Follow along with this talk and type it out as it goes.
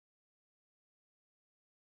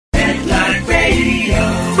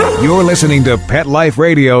You're listening to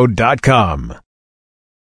PetLifeRadio.com.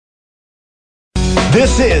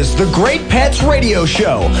 This is the Great Pets Radio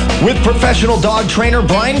Show with professional dog trainer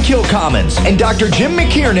Brian Kilcommons and Dr. Jim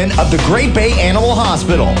McKiernan of the Great Bay Animal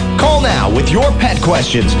Hospital. Call now with your pet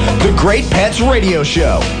questions. The Great Pets Radio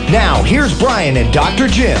Show. Now, here's Brian and Dr.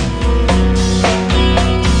 Jim.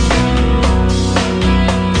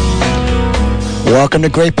 Welcome to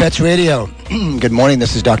Great Pets Radio. Good morning.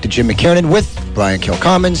 This is Dr. Jim McKiernan with Brian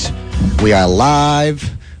Kilcommons. We are live.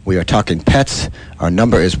 We are talking pets. Our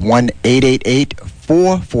number is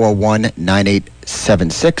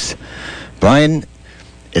 1-888-441-9876. Brian,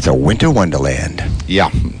 it's a winter wonderland. Yeah.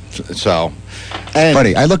 So, and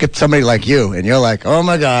funny, I look at somebody like you, and you're like, oh,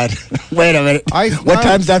 my God. Wait a minute. What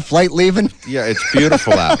time's that flight leaving? Yeah, it's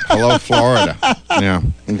beautiful out. Hello, Florida. Yeah.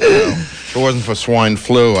 If it wasn't for swine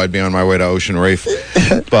flu, I'd be on my way to Ocean Reef.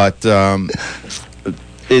 But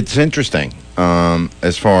it's interesting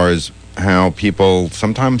as far as how people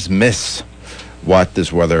sometimes miss what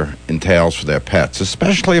this weather entails for their pets,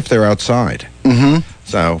 especially if they're outside. Mm-hmm.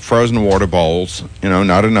 So, frozen water bowls,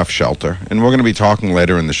 not enough shelter. And we're going to be talking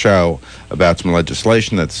later in the show about some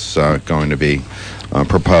legislation that's going to be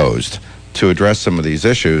proposed to address some of these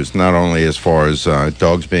issues, not only as far as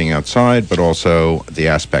dogs being outside, but also the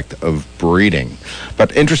aspect of breeding.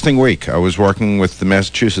 But interesting week. I was working with the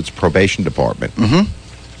Massachusetts Probation Department. Mm-hmm.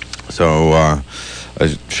 So, a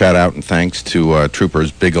shout out and thanks to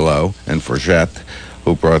Troopers Bigelow and Forget,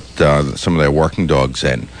 who brought some of their working dogs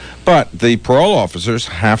in. But the parole officers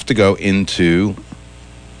have to go into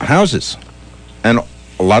houses, and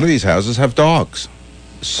a lot of these houses have dogs.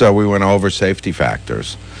 So we went over safety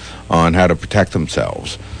factors on how to protect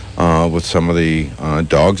themselves with some of the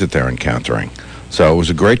dogs that they're encountering. So it was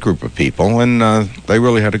a great group of people, and they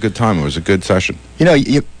really had a good time. It was a good session.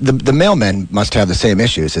 The mailmen must have the same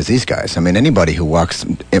issues as these guys. I mean, anybody who walks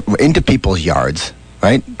into people's yards,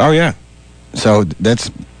 right? Oh, yeah. So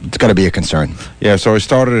it's got to be a concern. Yeah, so I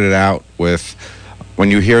started it out with,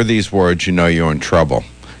 when you hear these words, you know you're in trouble.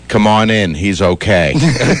 Come on in, he's okay. I've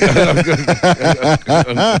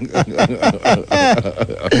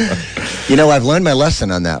learned my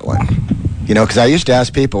lesson on that one. Because I used to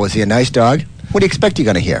ask people, is he a nice dog? What do you expect you're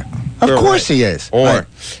going to hear? Of course he is. Or,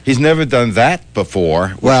 he's never done that before,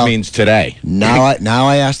 which means today. Now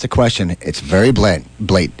I ask the question. It's very blatant.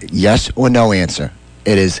 Yes or no answer.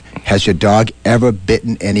 It is, has your dog ever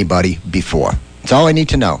bitten anybody before? That's all I need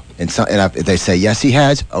to know. And if they say, yes, he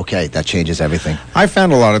has, okay, that changes everything. I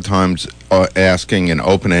found a lot of times asking an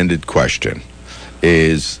open-ended question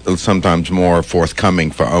is sometimes more forthcoming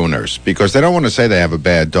for owners because they don't want to say they have a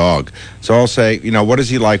bad dog. So I'll say, what does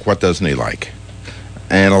he like? What doesn't he like?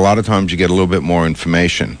 And a lot of times you get a little bit more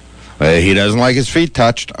information. He doesn't like his feet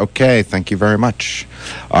touched. Okay, thank you very much.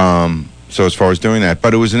 So as far as doing that.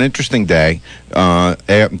 But it was an interesting day.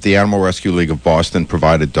 The Animal Rescue League of Boston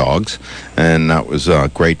provided dogs, and that was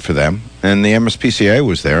great for them. And the MSPCA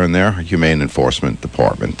was there in their Humane Enforcement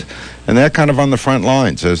Department. And they're kind of on the front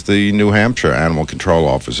lines, as the New Hampshire animal control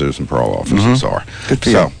officers and parole officers are. Good for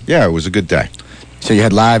you. Yeah, it was a good day. So you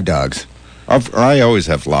had live dogs. I always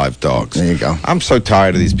have live dogs. There you go. I'm so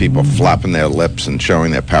tired of these people flapping their lips and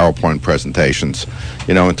showing their PowerPoint presentations,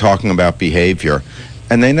 and talking about behavior.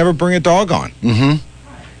 And they never bring a dog on.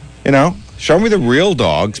 Mm-hmm. Show me the real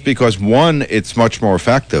dogs because, one, it's much more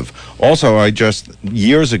effective. Also,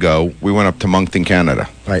 years ago, we went up to Moncton, Canada.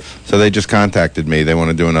 Right. So they just contacted me. They want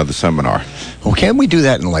to do another seminar. Well, can't we do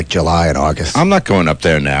that in July and August? I'm not going up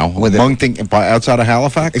there now. Moncton, outside of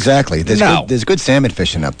Halifax? Exactly. There's good salmon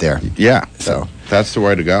fishing up there. Yeah. So that's the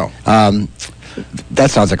way to go. That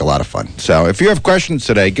sounds like a lot of fun. So if you have questions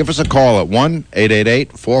today, give us a call at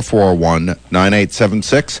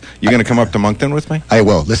 1-888-441-9876. You're going to come up to Moncton with me? I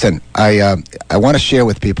will. Listen, I want to share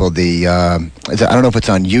with people I don't know if it's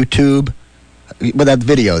on YouTube, but that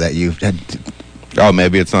video that you had. Oh,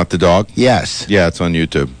 maybe it's not the dog? Yes. Yeah, it's on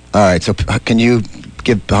YouTube. All right, so can you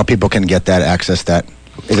give how people can get that, access that?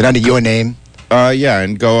 Is it under your name? Yeah,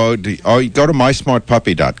 and go to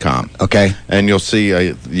mysmartpuppy.com. Okay. And you'll see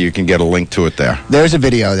you can get a link to it there. There's a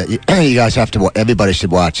video that you guys have to everybody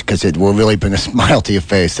should watch because it will really bring a smile to your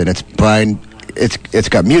face. And it's Brian. It's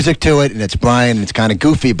got music to it, and it's Brian. And it's kind of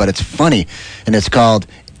goofy, but it's funny. And it's called...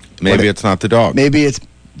 Maybe it's not the dog. Maybe it's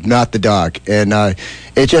not the dog. And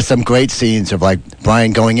it's just some great scenes of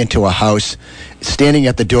Brian going into a house, standing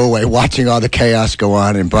at the doorway, watching all the chaos go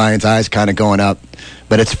on, and Brian's eyes kind of going up.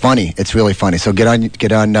 But it's funny. It's really funny. So get on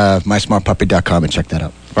mysmartpuppy.com and check that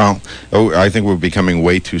out. Well, I think we're becoming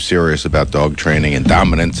way too serious about dog training and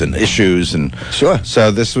dominance and issues. And sure.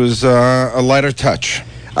 So this was a lighter touch.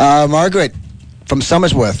 Margaret from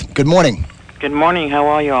Somersworth. Good morning. Good morning. How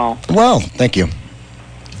are you all? Well, thank you.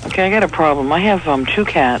 Okay, I got a problem. I have 2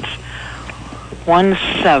 cats. One's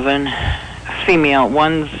 7, a female.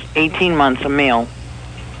 One's 18 months, a male.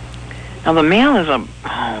 Now the male is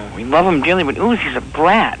we love him dearly, but he's a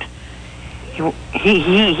brat. He's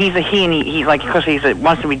a he, and he's like, because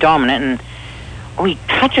wants to be dominant, and he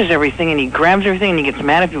touches everything, and he grabs everything, and he gets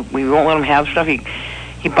mad if we won't let him have stuff.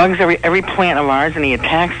 He bugs every plant of ours, and he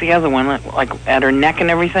attacks the other one, like at her neck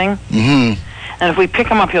and everything. Mm-hmm. And if we pick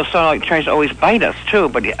him up, he'll tries to always bite us too.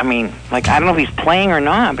 But I mean, like, I don't know if he's playing or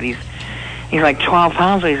not, but he's like 12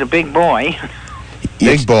 pounds, so he's a big boy.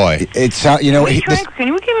 Big boy. It's you know. Can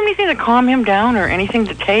you give him anything to calm him down, or anything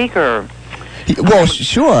to take, or? Well,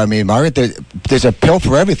 sure. I mean, Margaret, there's a pill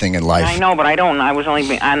for everything in life. I know, but I don't. I was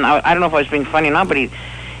only. I don't know if I was being funny or not, but it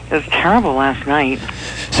was terrible last night.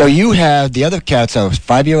 So you have the other cat's a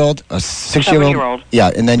 5-year-old, a 6-year-old. 7-year-old. Yeah,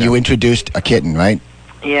 and then you introduced a kitten, right?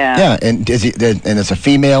 Yeah. Yeah, and it's a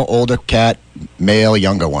female, older cat, male,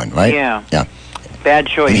 younger one, right? Yeah. Yeah. Bad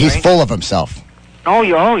choice. And he's right? full of himself. Oh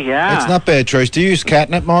yeah. It's not bad choice. Do you use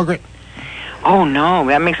catnip, Margaret? Oh no,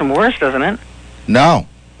 that makes him worse, doesn't it? No.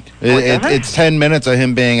 It doesn't? It's 10 minutes of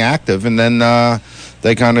him being active, and then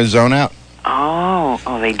they kind of zone out.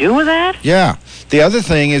 Oh, they do with that? Yeah. The other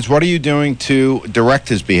thing is, what are you doing to direct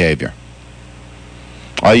his behavior?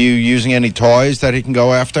 Are you using any toys that he can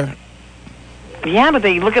go after? Yeah, but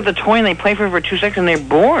they look at the toy and they play for 2 seconds and they're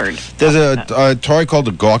bored. There's a toy called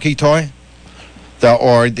a gawky toy.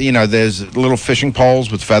 There's little fishing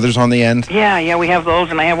poles with feathers on the end. Yeah, we have those,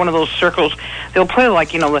 and I have one of those circles. They'll play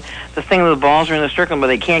like, the thing with the balls are in the circle, but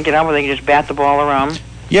they can't get out, but they can just bat the ball around.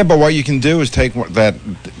 Yeah, but what you can do is take that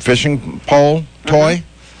fishing pole toy,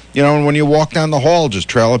 and when you walk down the hall, just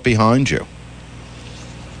trail it behind you.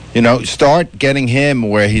 Start getting him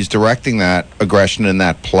where he's directing that aggression and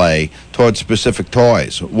that play towards specific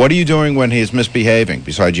toys. What are you doing when he's misbehaving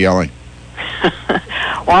besides yelling?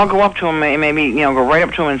 Well, I'll go up to him and maybe, go right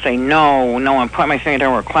up to him and say, no, and point my finger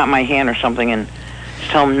down or clap my hand or something and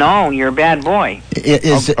tell him, no, you're a bad boy.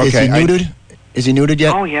 Is he neutered? Is he neutered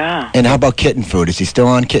yet? Oh, yeah. And how about kitten food? Is he still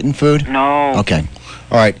on kitten food? No. Okay.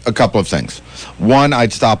 All right, a couple of things. One,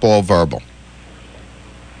 I'd stop all verbal.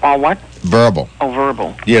 All what? Verbal. Oh,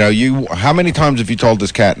 verbal. How many times have you told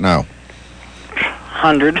this cat no?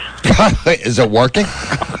 100. Is it working?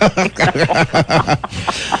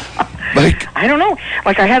 I don't know.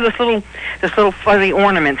 Like, I had this little fuzzy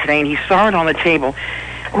ornament today, and he saw it on the table.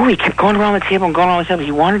 Oh, he kept going around the table and going around the table.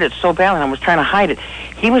 He wanted it so badly, and I was trying to hide it.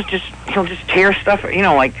 He'll just tear stuff,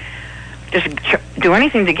 just do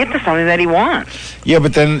anything to get to something that he wants. Yeah,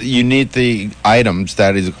 but then you need the items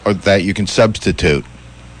that you can substitute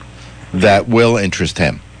that will interest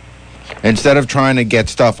him. Instead of trying to get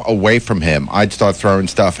stuff away from him, I'd start throwing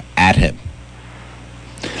stuff at him.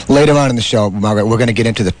 Later on in the show, Margaret, we're going to get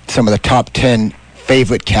into some of the top 10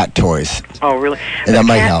 favorite cat toys. Oh, really? And that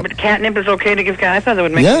might help. But catnip is okay to give cat? I thought that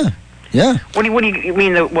would make Yeah. What do you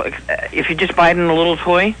mean, if you just buy it in a little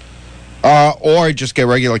toy? Or just get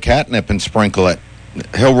regular catnip and sprinkle it.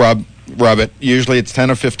 He'll rub it. Usually it's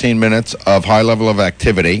 10 or 15 minutes of high level of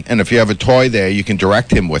activity. And if you have a toy there, you can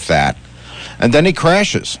direct him with that. And then he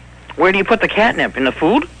crashes. Where do you put the catnip? In the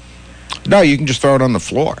food? No, you can just throw it on the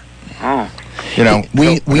floor. Oh. He'll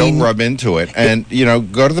rub into it. And,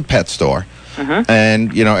 go to the pet store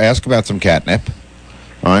and, ask about some catnip.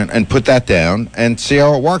 All right, and put that down and see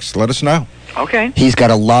how it works. Let us know. Okay. He's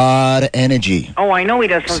got a lot of energy. Oh, I know he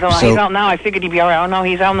does. So he's out now. I figured he'd be all right. Oh, no,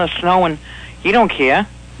 he's out in the snow, and he don't care.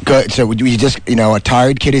 Good. So we just, a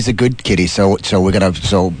tired kitty's a good kitty. So we're going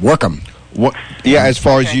to work him. What? Yeah, as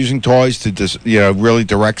far as using toys to really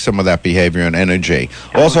direct some of that behavior and energy.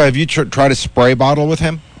 Also, have you tried a spray bottle with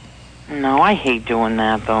him? No, I hate doing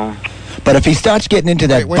that, though. But if he starts getting into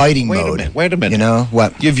that biting mode... Wait a minute.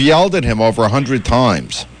 What? You've yelled at him over 100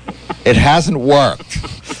 times. It hasn't worked.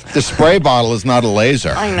 The spray bottle is not a laser.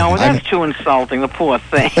 I know. That's too insulting, the poor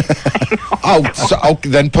thing.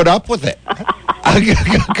 Then put up with it.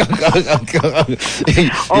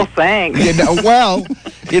 Oh, thanks.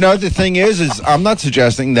 The thing is I'm not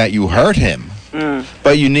suggesting that you hurt him.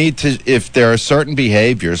 But you need to, if there are certain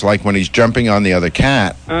behaviors, like when he's jumping on the other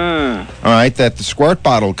cat, all right, that the squirt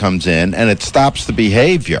bottle comes in and it stops the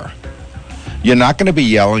behavior. You're not going to be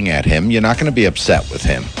yelling at him. You're not going to be upset with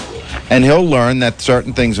him. And he'll learn that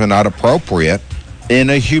certain things are not appropriate in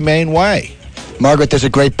a humane way. Margaret, there's a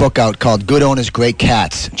great book out called Good Owners, Great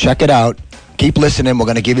Cats. Check it out. Keep listening. We're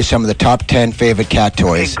going to give you some of the top 10 favorite cat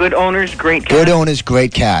toys. Okay, Good Owners, Great Cats. Good Owners,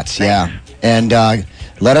 Great Cats, yeah. And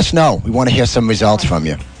let us know. We want to hear some results from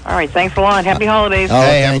you. All right, thanks a lot. Happy holidays.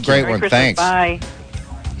 Hey, have a great Merry one. Christmas. Thanks. Bye.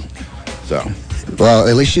 So, well,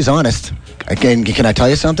 at least she's honest. Again, can I tell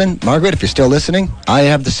you something? Margaret, if you're still listening, I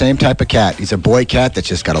have the same type of cat. He's a boy cat that's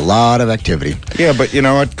just got a lot of activity. Yeah, but you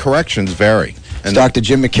know what? Corrections vary. It's Dr.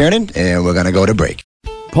 Jim McKiernan, and we're going to go to break.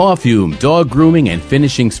 Paw Fume Dog Grooming and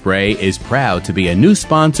Finishing Spray is proud to be a new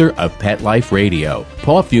sponsor of Pet Life Radio.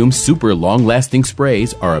 Paw Fume's super long-lasting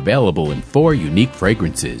sprays are available in 4 unique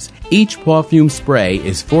fragrances. Each Paw Fume spray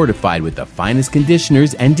is fortified with the finest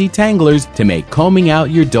conditioners and detanglers to make combing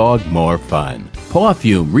out your dog more fun. Paw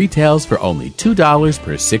Fume retails for only $2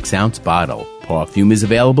 per 6-ounce bottle. Paw Fume is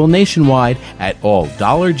available nationwide at all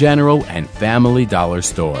Dollar General and Family Dollar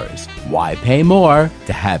stores. Why pay more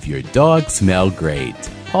to have your dog smell great?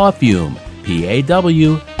 Paw Fume,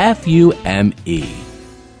 Pawfume.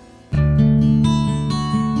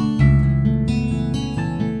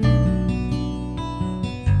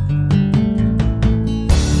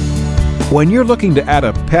 When you're looking to add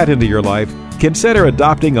a pet into your life, consider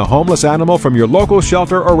adopting a homeless animal from your local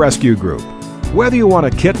shelter or rescue group. Whether you want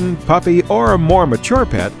a kitten, puppy, or a more mature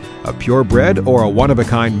pet, a purebred or a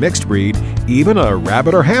one-of-a-kind mixed breed, even a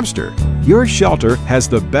rabbit or hamster, your shelter has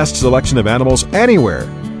the best selection of animals anywhere,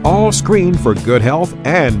 all screened for good health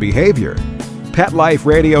and behavior.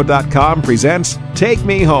 PetLifeRadio.com presents Take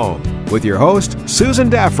Me Home with your host, Susan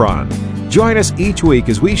Daffron. Join us each week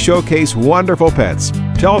as we showcase wonderful pets,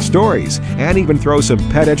 tell stories, and even throw some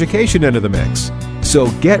pet education into the mix. So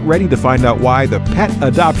get ready to find out why the pet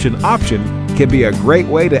adoption option can be a great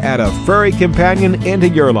way to add a furry companion into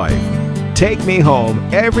your life. Take Me Home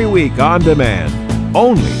every week on demand,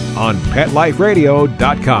 only on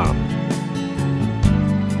PetLifeRadio.com.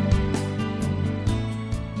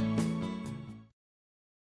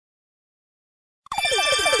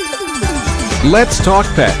 Let's Talk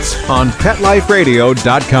Pets on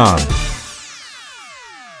PetLifeRadio.com.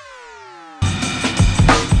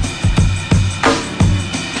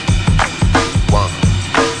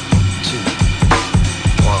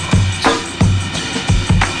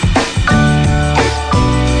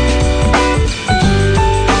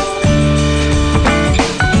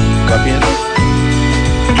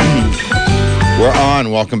 We're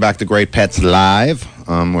on. Welcome back to Great Pets Live.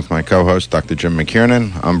 With my co-host, Dr. Jim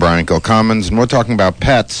McKiernan. I'm Brian Kilcommons, and we're talking about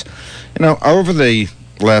pets. You know, over the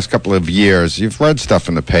last couple of years, you've read stuff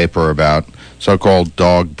in the paper about so-called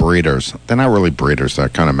dog breeders. They're not really breeders. They're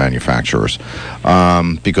kind of manufacturers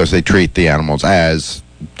because they treat the animals as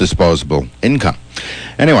disposable income.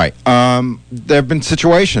 Anyway, there have been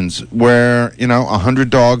situations where, 100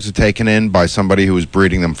 dogs are taken in by somebody who is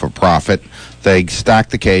breeding them for profit. They stack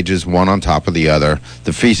the cages one on top of the other.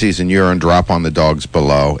 The feces and urine drop on the dogs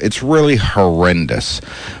below. It's really horrendous.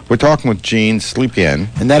 We're talking with Gene Sleepien.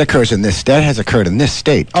 And that has occurred in this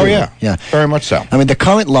state, too. Oh, yeah. Yeah. Very much so. I mean, the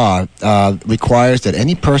current law requires that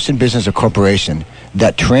any person, business, or corporation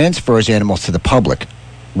that transfers animals to the public,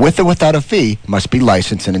 with or without a fee, must be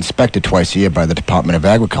licensed and inspected twice a year by the Department of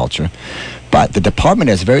Agriculture. But the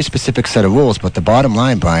department has a very specific set of rules, but the bottom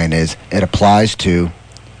line, Brian, is it applies to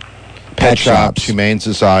pet shops, humane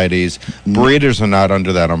societies. Breeders are not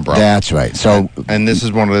under that umbrella. That's right. So, and this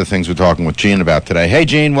is one of the things we're talking with Gene about today. Hey,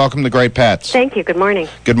 Gene, welcome to Great Pets. Thank you. Good morning.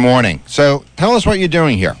 Good morning. So tell us what you're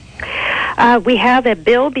doing here. We have a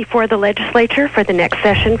bill before the legislature for the next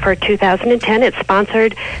session for 2010. It's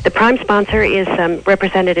sponsored. The prime sponsor is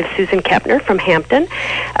Representative Susan Kepner from Hampton.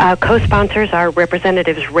 Co-sponsors are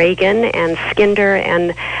Representatives Reagan and Skinder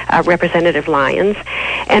and Representative Lyons.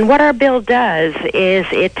 And what our bill does is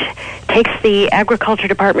it takes the Agriculture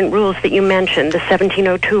Department rules that you mentioned, the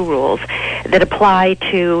 1702 rules, that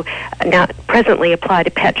presently apply to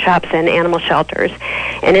pet shops and animal shelters.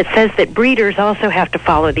 And it says that breeders also have to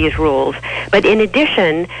follow these rules. But in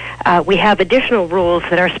addition, we have additional rules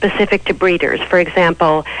that are specific to breeders. For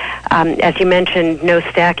example, as you mentioned, no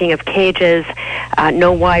stacking of cages,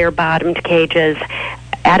 no wire-bottomed cages,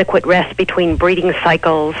 adequate rest between breeding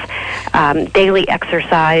cycles, daily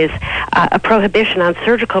exercise, a prohibition on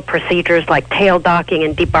surgical procedures like tail docking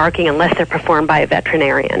and debarking unless they're performed by a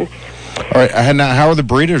veterinarian. All right. And how are the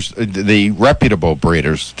breeders, the reputable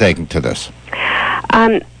breeders, taking to this?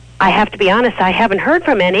 I have to be honest, I haven't heard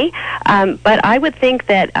from any, but I would think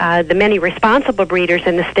that the many responsible breeders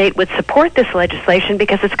in the state would support this legislation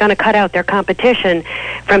because it's going to cut out their competition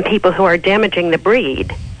from people who are damaging the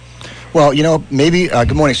breed. Well, maybe,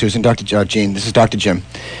 good morning, Susan, Dr. Gene, this is Dr. Jim.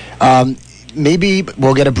 Maybe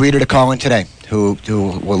we'll get a breeder to call in today who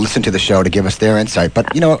will listen to the show to give us their insight.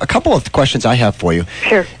 But, a couple of questions I have for you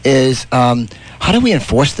is how do we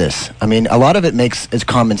enforce this? I mean, a lot of it is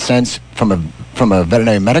common sense from a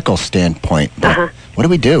veterinary medical standpoint. But what do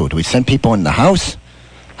we do? Do we send people in the house?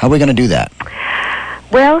 How are we going to do that?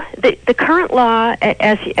 Well, the current law,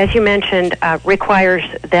 as you mentioned, requires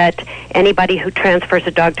that anybody who transfers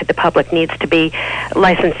a dog to the public needs to be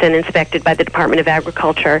licensed and inspected by the Department of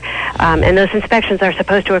Agriculture, and those inspections are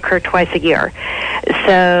supposed to occur twice a year.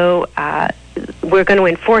 So we're going to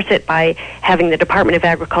enforce it by having the Department of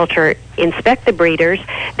Agriculture inspect the breeders.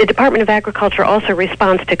 The Department of Agriculture also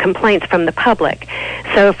responds to complaints from the public.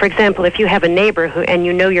 So, for example, if you have a neighbor and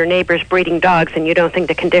you know your neighbor's breeding dogs and you don't think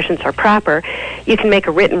the conditions are proper, you can make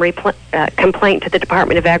a written complaint to the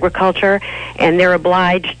Department of Agriculture, and they're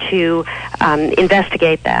obliged to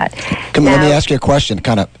investigate that. Let me ask you a question.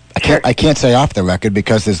 I can't say off the record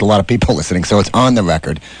because there's a lot of people listening, so it's on the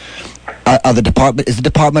record. Is the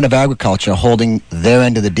Department of Agriculture holding their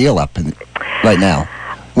end of the deal up right now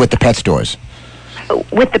with the pet stores?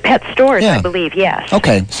 With the pet stores, Yeah. I believe, yes.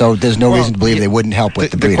 Okay, so there's no reason to believe they wouldn't help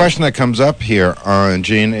with the breeders. The question that comes up here,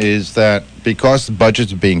 Gene, is that because the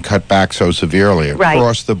budgets are being cut back so severely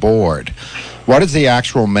across the board, what is the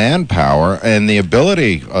actual manpower and the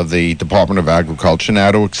ability of the Department of Agriculture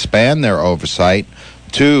now to expand their oversight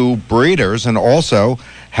to breeders, and also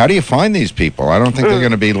how do you find these people? I don't think they're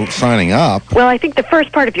going to be signing up. Well, I think the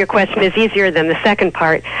first part of your question is easier than the second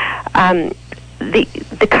part.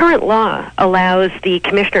 The current law allows the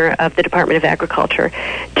Commissioner of the Department of Agriculture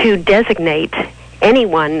to designate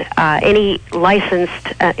anyone, any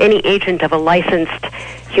agent of a licensed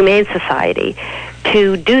humane society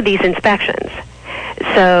to do these inspections.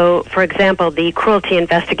 So, for example, the cruelty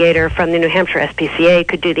investigator from the New Hampshire SPCA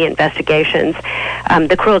could do the investigations.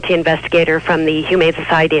 The cruelty investigator from the Humane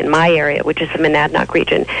Society in my area, which is the Monadnock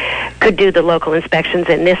region, could do the local inspections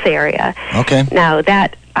in this area. Okay. Now,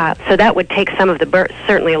 so that would take some of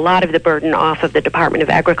certainly a lot of the burden off of the Department of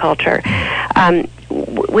Agriculture.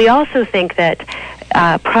 We also think that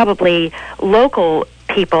probably local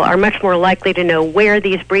people are much more likely to know where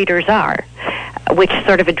these breeders are, which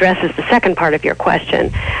sort of addresses the second part of your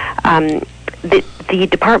question. The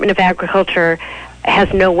Department of Agriculture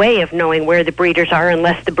has no way of knowing where the breeders are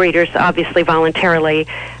unless the breeders obviously voluntarily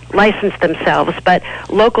license themselves. But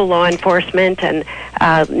local law enforcement and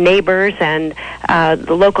neighbors and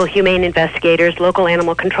the local humane investigators, local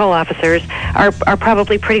animal control officers are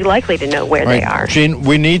probably pretty likely to know where they are. Gene,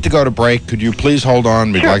 we need to go to break. Could you please hold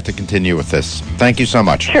on? We'd like to continue with this. Thank you so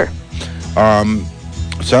much. Sure.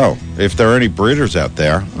 So, if there are any breeders out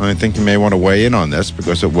there, I think you may want to weigh in on this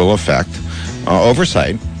because it will affect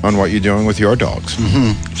oversight on what you're doing with your dogs.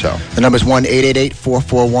 Mm-hmm. So the number's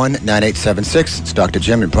 1-888-441-9876. It's Dr.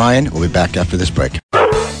 Jim and Brian. We'll be back after this break.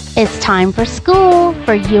 It's time for school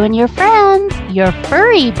for you and your friends, your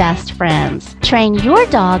furry best friends. Train your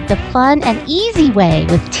dog the fun and easy way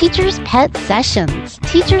with Teacher's Pet Sessions.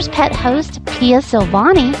 Teacher's Pet host Pia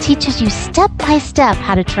Silvani teaches you step-by-step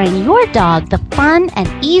how to train your dog the fun and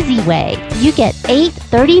easy way. You get 8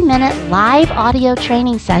 30-minute live audio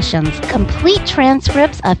training sessions, complete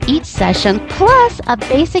transcripts of each session, plus a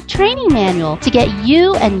basic training manual to get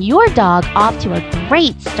you and your dog off to a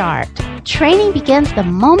great start. Training begins the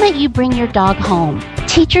moment you bring your dog home.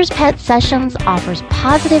 Teacher's Pet Sessions offers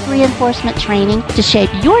positive reinforcement training to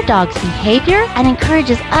shape your dog's behavior and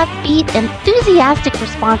encourages upbeat, enthusiastic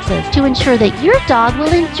responses to ensure that your dog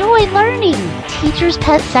will enjoy learning. Teacher's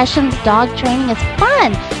Pet Sessions dog training is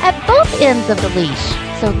fun at both ends of the leash.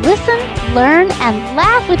 So listen, learn, and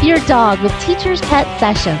laugh with your dog with Teacher's Pet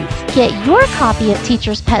Sessions. Get your copy of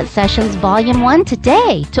Teacher's Pet Sessions Volume 1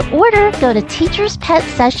 today. To order, go to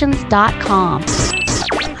teacherspetsessions.com.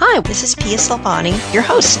 Hi, this is Pia Silvani, your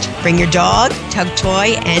host. Bring your dog, tug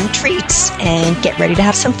toy, and treats, and get ready to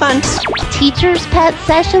have some fun.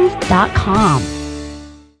 teacherspetsessions.com.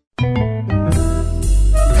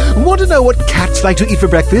 Want to know what cats like to eat for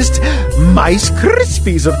breakfast? Mice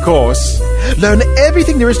Krispies, of course. Learn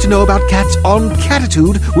everything there is to know about cats on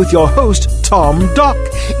Catitude with your host, Tom Dock.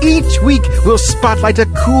 Each week, we'll spotlight a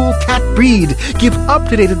cool cat breed, give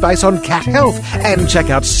up-to-date advice on cat health, and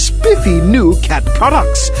check out spiffy new cat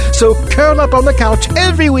products. So curl up on the couch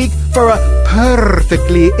every week for a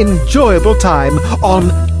perfectly enjoyable time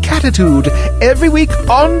on Catitude. Every week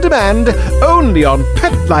on demand, only on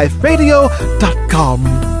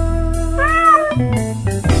PetLifeRadio.com.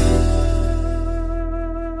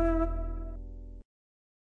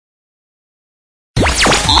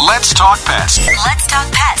 Let's talk pets. Let's talk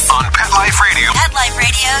pets On Pet Life Radio. Pet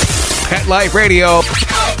Life Radio.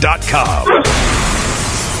 PetLifeRadio.com.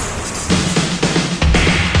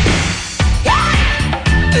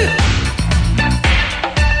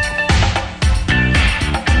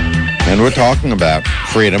 And we're talking about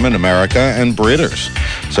freedom in America and breeders.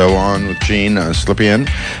 So on with Gene Slipian.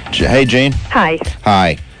 Hey, Gene. Hi.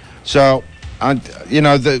 Hi. So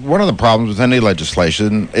one of the problems with any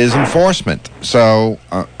legislation is enforcement. So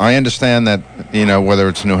I understand that, whether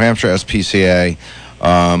it's New Hampshire SPCA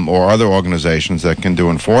or other organizations that can do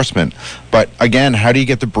enforcement. But again, how do you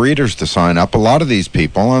get the breeders to sign up? A lot of these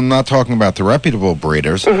people, I'm not talking about the reputable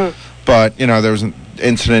breeders, but, there was an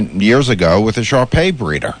incident years ago with a Shar-Pei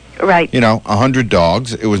breeder. Right. 100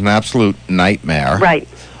 dogs. It was an absolute nightmare. Right.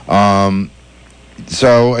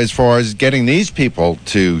 So as far as getting these people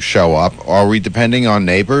to show up, are we depending on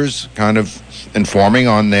neighbors kind of informing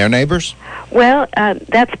on their neighbors? Well,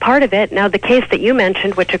 that's part of it. Now, the case that you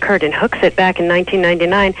mentioned, which occurred in Hooksett back in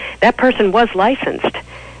 1999, that person was licensed.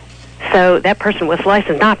 So that person was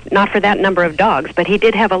licensed, not for that number of dogs, but he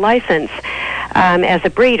did have a license as a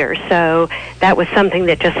breeder. So that was something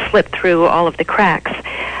that just slipped through all of the cracks.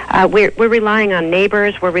 We're relying on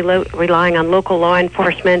neighbors. We're relying on local law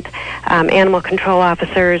enforcement, animal control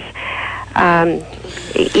officers.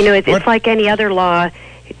 It's like any other law.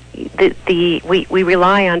 We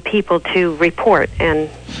rely on people to report. And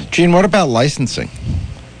Gene, what about licensing?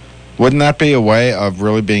 Wouldn't that be a way of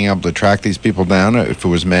really being able to track these people down if it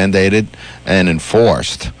was mandated and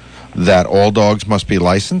enforced that all dogs must be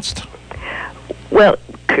licensed? Well,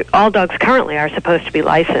 all dogs currently are supposed to be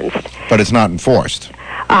licensed. But it's not enforced.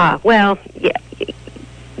 Well,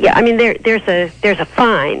 yeah. I mean, there's a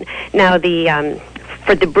fine now.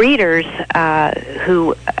 For the breeders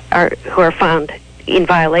who are found in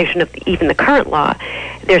violation of even the current law,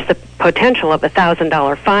 there's the potential of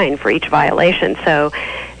 $1,000 fine for each violation. So,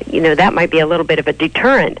 that might be a little bit of a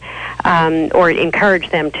deterrent, or encourage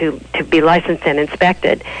them to be licensed and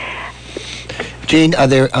inspected. Gene, are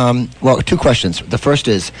there, two questions. The first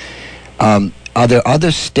is, are there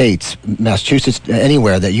other states, Massachusetts,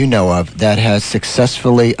 anywhere that you know of, that has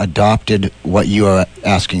successfully adopted what you are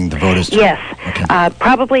asking the voters to? Yes. Okay.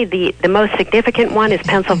 Probably the most significant one is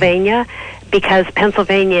Pennsylvania, because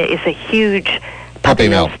Pennsylvania is a huge puppy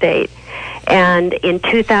mill state. And in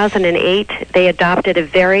 2008, they adopted a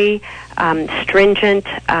very stringent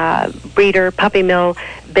breeder puppy mill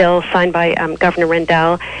bill signed by Governor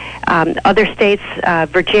Rendell. Other states,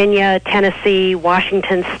 Virginia, Tennessee,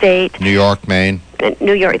 Washington State, New York, Maine.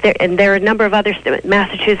 New York, and there are a number of others.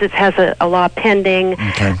 Massachusetts has a law pending.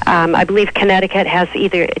 Okay. I believe Connecticut has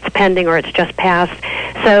either it's pending or it's just passed.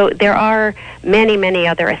 So there are many, many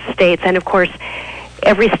other states, and of course,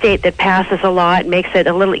 every state that passes a law, it makes it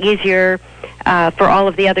a little easier for all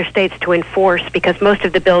of the other states to enforce, because most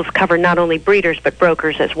of the bills cover not only breeders but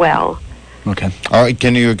brokers as well. Okay. All right.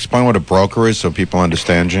 Can you explain what a broker is so people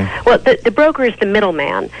understand you? Well, the broker is the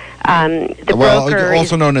middleman. Broker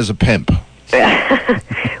also known as a pimp.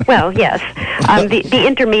 Well, yes. The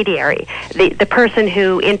intermediary, the person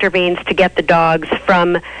who intervenes to get the dogs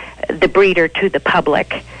from the breeder to the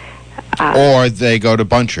public. Or they go to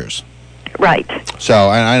bunchers. Right. So,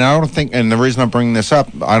 and I don't think, and the reason I'm bringing this up,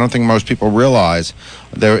 I don't think most people realize,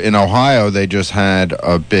 in Ohio, they just had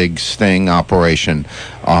a big sting operation,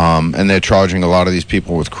 and they're charging a lot of these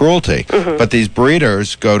people with cruelty. Mm-hmm. But these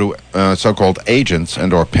breeders go to so-called agents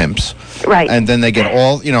and or pimps. Right. And then they get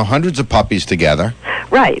hundreds of puppies together.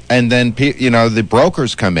 Right. And then, the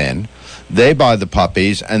brokers come in, they buy the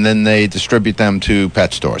puppies, and then they distribute them to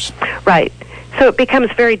pet stores. Right. So it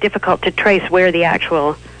becomes very difficult to trace where the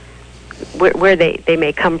actual... Where they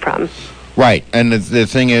may come from. Right. And the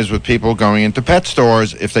thing is, with people going into pet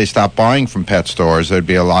stores, if they stop buying from pet stores, there'd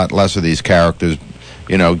be a lot less of these characters,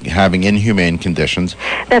 having inhumane conditions.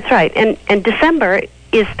 That's right. And December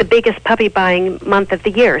is the biggest puppy buying month of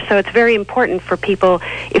the year. So it's very important for people,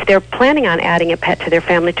 if they're planning on adding a pet to their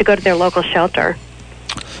family, to go to their local shelter.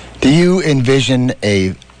 Do you envision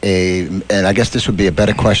and I guess this would be a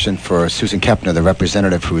better question for Susan Kepner, the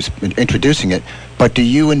representative who's introducing it, but do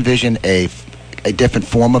you envision a different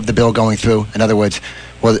form of the bill going through? In other words,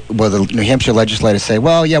 will the New Hampshire legislators say,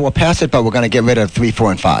 well, yeah, we'll pass it, but we're going to get rid of 3,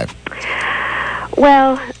 4, and 5?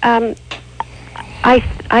 Well,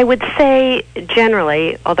 I would say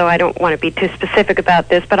generally, although I don't want to be too specific about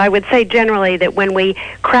this, but I would say generally that when we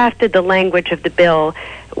crafted the language of the bill,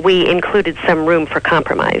 we included some room for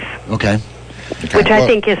compromise. Okay. Which I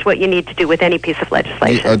think is what you need to do with any piece of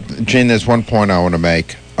legislation. Gene, there's one point I want to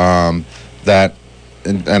make, that,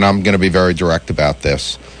 and I'm going to be very direct about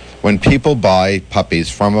this. When people buy puppies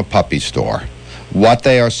from a puppy store, what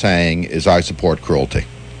they are saying is, I support cruelty.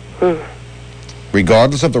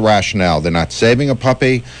 Regardless of the rationale, they're not saving a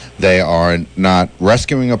puppy, they are not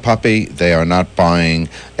rescuing a puppy, they are not buying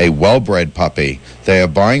a well-bred puppy. They are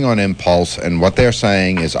buying on impulse, and what they're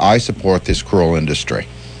saying is, I support this cruel industry.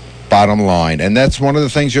 Bottom line. And that's one of the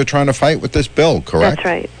things you're trying to fight with this bill, correct? That's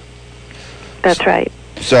right. That's right.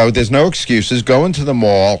 So there's no excuses. Go into the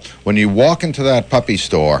mall. When you walk into that puppy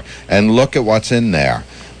store and look at what's in there,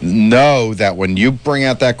 know that when you bring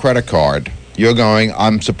out that credit card, you're going,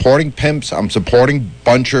 I'm supporting pimps, I'm supporting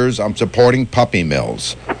bunchers, I'm supporting puppy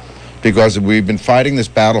mills. Because we've been fighting this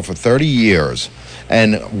battle for 30 years.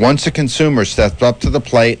 And once a consumer steps up to the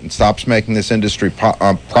plate and stops making this industry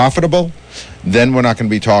profitable, then we're not going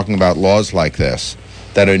to be talking about laws like this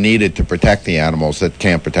that are needed to protect the animals that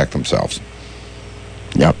can't protect themselves.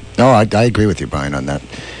 Yep. No, I agree with you, Brian, on that.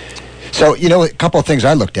 So, you know, a couple of things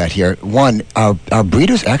I looked at here. One, are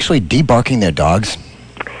breeders actually debarking their dogs?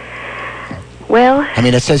 Well, I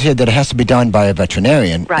mean, it says here that it has to be done by a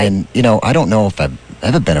veterinarian. Right. And, you know, I don't know if I've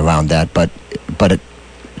ever been around that, but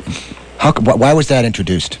why was that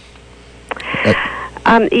introduced?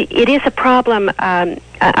 It is a problem.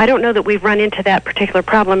 I don't know that we've run into that particular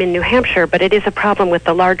problem in New Hampshire, but it is a problem with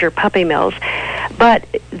the larger puppy mills. But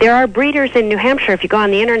there are breeders in New Hampshire, if you go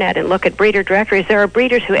on the internet and look at breeder directories, there are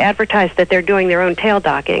breeders who advertise that they're doing their own tail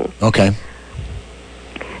docking. Okay.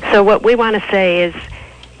 So what we want to say is,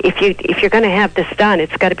 if you're going to have this done,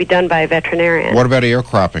 it's got to be done by a veterinarian. What about ear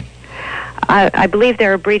cropping? I believe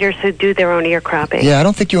there are breeders who do their own ear cropping. Yeah, I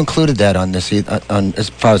don't think you included that on this, on as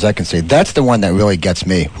far as I can see. That's the one that really gets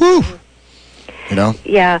me. Whew! You know?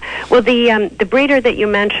 Yeah. Well, the breeder that you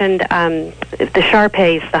mentioned, the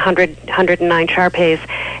Shar-Peis, the 109 Shar-Peis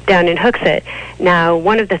down in Hooksett. Now,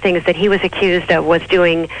 one of the things that he was accused of was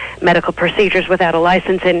doing medical procedures without a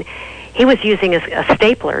license, and he was using a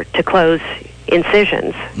stapler to close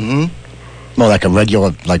incisions. Mm-hmm. More like a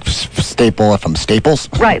regular, like staple from Staples?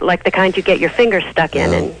 Right, like the kind you get your finger stuck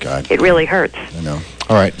in, and God. It really hurts. I know.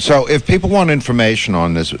 All right, so if people want information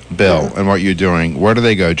on this bill and what you're doing, where do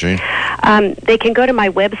they go, Jean? They can go to my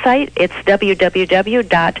website. It's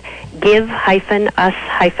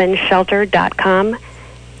www.give-us-shelter.com.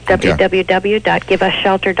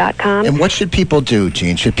 www.giveushelter.com. And what should people do,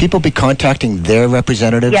 Jean? Should people be contacting their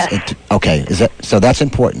representatives? Yes. Okay. So that's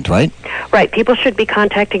important, right? Right. People should be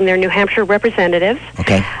contacting their New Hampshire representatives.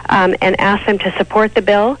 Okay. And ask them to support the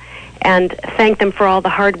bill and thank them for all the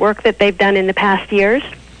hard work that they've done in the past years.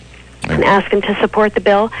 And ask them to support the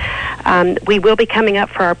bill. We will be coming up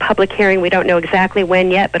for our public hearing. We don't know exactly when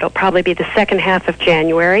yet, but it'll probably be the second half of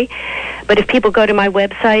January. But if people go to my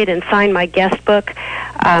website and sign my guest book,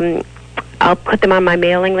 I'll put them on my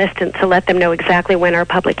mailing list and to let them know exactly when our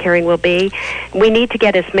public hearing will be. We need to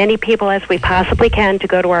get as many people as we possibly can to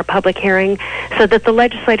go to our public hearing so that the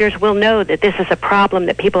legislators will know that this is a problem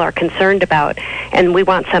that people are concerned about, and we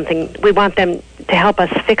want them to help us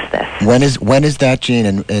fix this. When is that,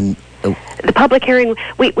 Jean? And the public hearing,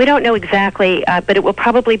 we don't know exactly, but it will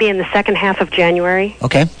probably be in the second half of January.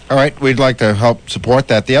 Okay. All right, we'd like to help support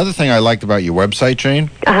that. The other thing I liked about your website, Jean,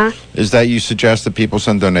 is that you suggest that people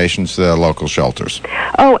send donations to their local shelters.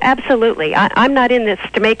 Oh, absolutely. I'm not in this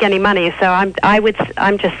to make any money, so I'm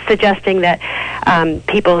just suggesting that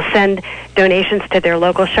people send donations to their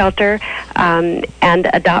local shelter and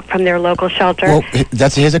adopt from their local shelter. Well,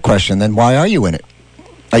 here's a question. Then why are you in it?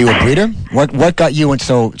 Are you a breeder? What got you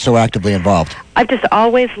so actively involved? I've just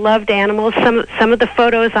always loved animals. Some of the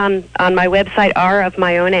photos on my website are of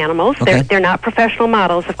my own animals. Okay. They're not professional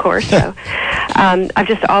models, of course. So I've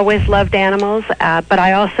just always loved animals. But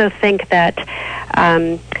I also think that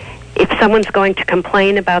if someone's going to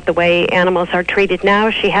complain about the way animals are treated now,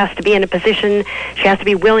 she has to be in a position. She has to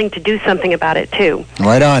be willing to do something about it too.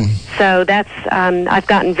 Right on. So that's I've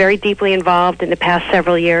gotten very deeply involved in the past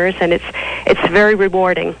several years, and it's very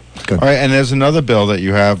rewarding. Good. All right, and there's another bill that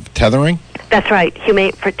you have, tethering? That's right.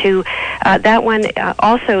 That one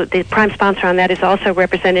also, the prime sponsor on that is also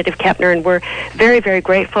Representative Kepner, and we're very, very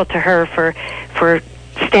grateful to her for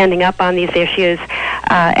standing up on these issues.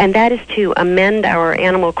 And that is to amend our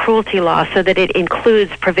animal cruelty law so that it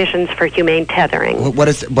includes provisions for humane tethering.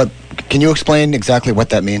 Can you explain exactly what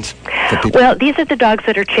that means for people? Well, these are the dogs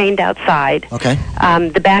that are chained outside. Okay.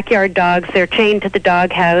 The backyard dogs, they're chained to the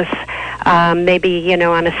doghouse, maybe,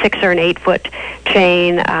 on a 6 or an 8 foot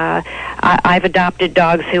chain. I've adopted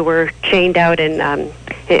dogs who were chained out in,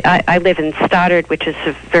 I live in Stoddard, which is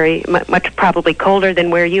very much probably colder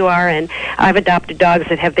than where you are, and I've adopted dogs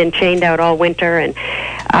that have been chained out all winter. And,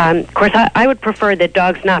 of course, I would prefer that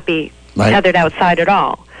dogs not be tethered outside at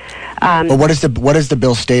all. But what does the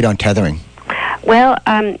bill state on tethering? Well,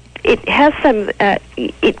 It has some,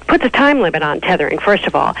 it puts a time limit on tethering, first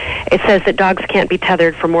of all. It says that dogs can't be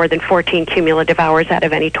tethered for more than 14 cumulative hours out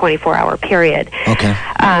of any 24-hour period. Okay.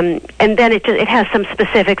 And then it has some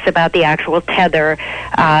specifics about the actual tether,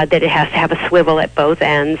 that it has to have a swivel at both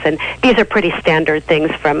ends, and these are pretty standard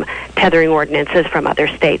things from tethering ordinances from other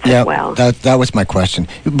states as well. That was my question.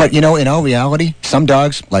 But, in all reality, some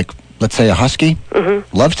dogs, like, let's say a husky,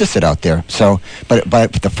 loves to sit out there. So, but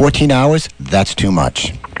the 14 hours, that's too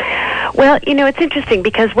much. Well, it's interesting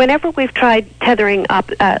because whenever we've tried tethering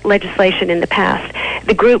up legislation in the past,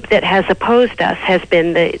 the group that has opposed us has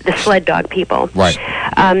been the sled dog people. Right.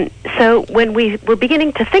 So when we were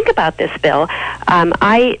beginning to think about this bill,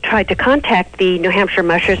 I tried to contact the New Hampshire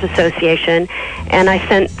Mushers Association, and I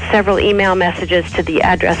sent several email messages to the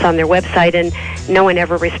address on their website, and no one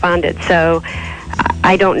ever responded. So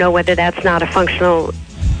I don't know whether that's not a functional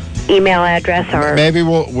email address or... Maybe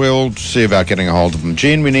we'll see about getting a hold of them.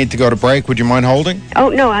 Gene, we need to go to break. Would you mind holding? Oh,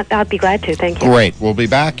 no, I'll be glad to. Thank you. Great. We'll be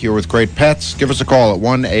back. You're with Great Pets. Give us a call at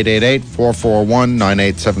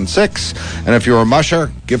 1-888-441-9876. And if you're a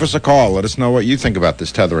musher, give us a call. Let us know what you think about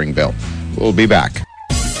this tethering bill. We'll be back.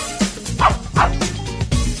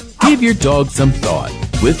 Give your dog some thought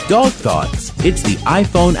with Dog Thoughts. It's the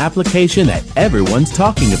iPhone application that everyone's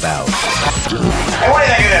talking about. Hey, what do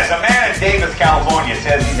you think of this? A man in Davis, California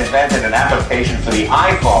says he's invented an application for the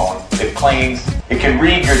iPhone that claims it can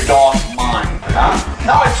read your dog's mind. Huh?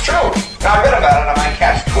 No, it's true. I read about it on my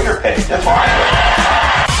cat's Twitter page. That's why.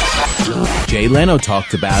 Jay Leno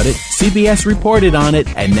talked about it, CBS reported on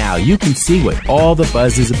it, and now you can see what all the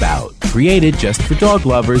buzz is about. Created just for dog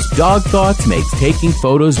lovers, Dog Thoughts makes taking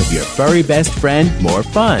photos of your furry best friend more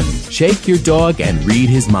fun. Shake your dog and read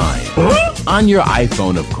his mind. On your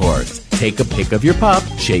iPhone, of course. Take a pic of your pup,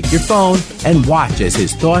 shake your phone, and watch as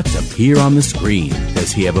his thoughts appear on the screen.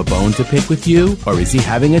 Does he have a bone to pick with you, or is he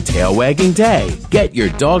having a tail-wagging day? Get your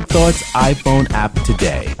Dog Thoughts iPhone app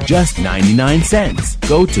today. Just 99 cents.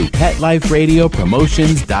 Go to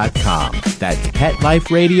PetLifeRadioPromotions.com. That's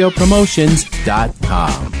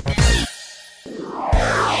PetLifeRadioPromotions.com.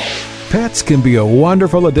 Pets can be a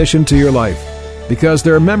wonderful addition to your life because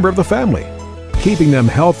they're a member of the family. Keeping them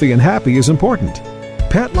healthy and happy is important.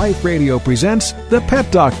 Pet Life Radio presents The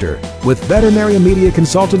Pet Doctor with veterinary media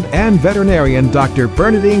consultant and veterinarian Dr.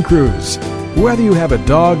 Bernadine Cruz. Whether you have a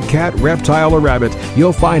dog, cat, reptile, or rabbit,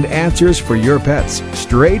 you'll find answers for your pets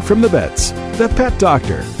straight from the vets. The Pet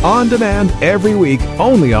Doctor, on demand every week,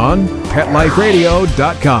 only on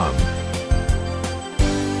PetLifeRadio.com.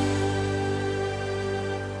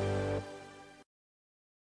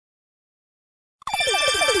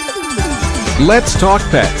 Let's Talk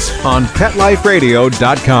Pets on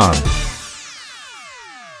PetLifeRadio.com.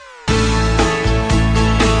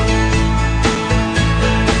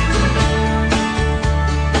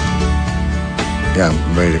 Yeah,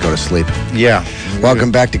 I'm ready to go to sleep. Yeah.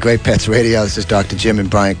 Welcome back to Great Pets Radio. This is Dr. Jim and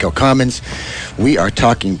Brian Kilcommons. We are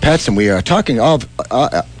talking pets, and we are talking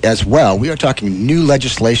as well. We are talking new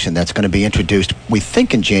legislation that's going to be introduced, we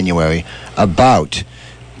think, in January about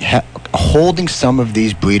holding some of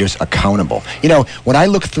these breeders accountable. When I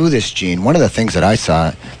looked through this, Gene, one of the things that I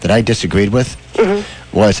saw that I disagreed with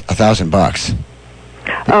was $1,000.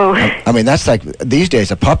 Oh. I mean, that's like, these days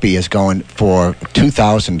a puppy is going for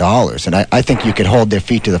 $2,000, and I think you could hold their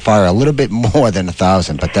feet to the fire a little bit more than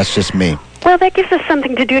 $1,000, but that's just me. Well, that gives us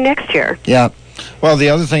something to do next year. Yeah. Well, the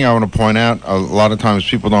other thing I want to point out, a lot of times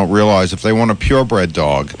people don't realize if they want a purebred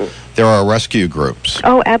dog, there are rescue groups.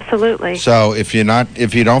 Oh, absolutely. So if you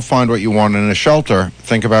don't find what you want in a shelter,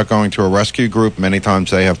 think about going to a rescue group. Many times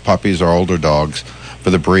they have puppies or older dogs for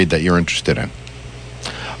the breed that you're interested in.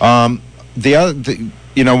 One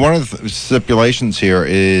of the stipulations here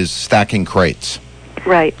is stacking crates.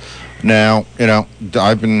 Right. Now,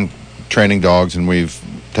 I've been training dogs, and we've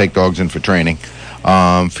take dogs in for training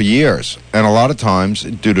for years. And a lot of times,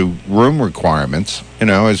 due to room requirements,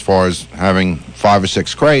 as far as having 5 or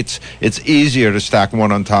 6 crates, it's easier to stack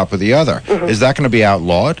one on top of the other. Mm-hmm. Is that going to be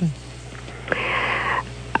outlawed?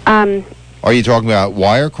 Are you talking about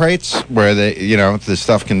wire crates where the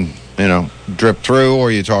stuff can, drip through, or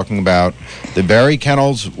are you talking about the berry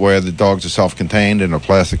kennels where the dogs are self-contained in a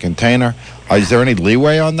plastic container? Is there any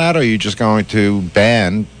leeway on that, or are you just going to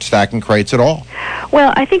ban stacking crates at all?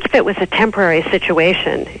 Well, I think if it was a temporary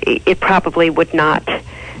situation, it probably would not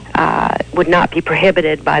be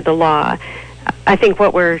prohibited by the law. I think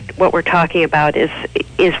what we're talking about is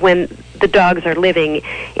when the dogs are living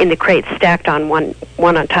in the crates stacked on one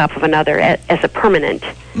on top of another as a permanent,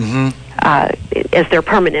 as their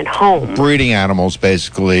permanent home. Breeding animals,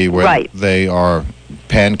 basically, where right. they are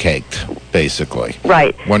pancaked, basically.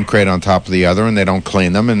 Right. One crate on top of the other, and they don't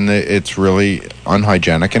clean them, and it's really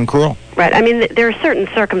unhygienic and cruel. Right. I mean, there are certain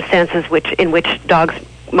circumstances in which dogs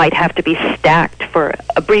might have to be stacked for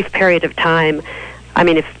a brief period of time. I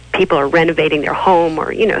mean, if people are renovating their home,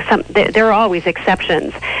 or there are always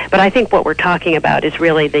exceptions. But I think what we're talking about is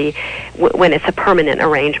really when it's a permanent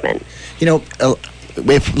arrangement.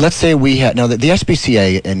 If let's say we had the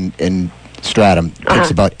SPCA in Stratham takes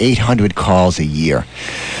about 800 calls a year,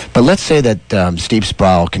 but let's say that Steve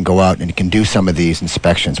Sproul can go out and can do some of these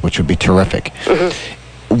inspections, which would be terrific.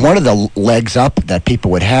 One of the legs up that people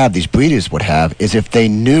would have, these breeders would have, is if they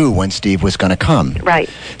knew when Steve was going to come. Right.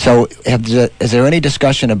 So is there any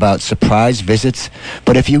discussion about surprise visits?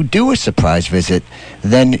 But if you do a surprise visit,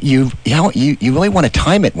 then you really want to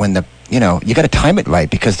time it when you got to time it right,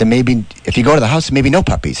 because there may be, if you go to the house, there may be no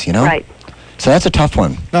puppies, Right. So that's a tough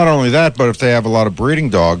one. Not only that, but if they have a lot of breeding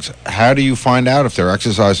dogs, how do you find out if they're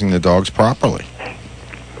exercising the dogs properly?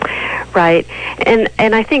 Right.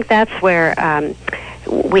 And I think that's where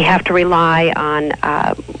we have to rely on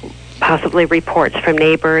possibly reports from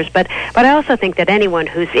neighbors, but I also think that anyone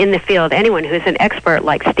who's in the field, anyone who's an expert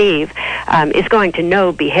like Steve, is going to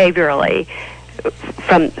know behaviorally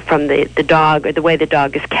from the dog, or the way the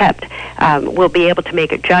dog is kept, will be able to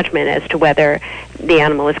make a judgment as to whether the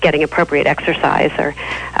animal is getting appropriate exercise. Or,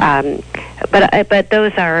 but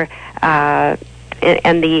those are.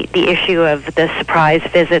 And the issue of the surprise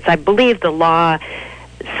visits, I believe the law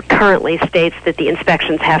currently states that the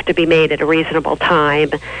inspections have to be made at a reasonable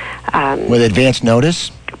time. With advance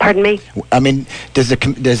notice? Pardon me? I mean, does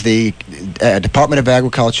the Department of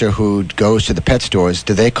Agriculture, who goes to the pet stores,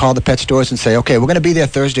 do they call the pet stores and say, okay, we're going to be there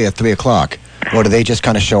Thursday at 3 o'clock? Or do they just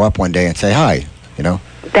kind of show up one day and say, hi,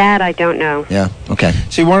 That I don't know. Yeah, okay.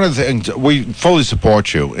 See, one of the things, we fully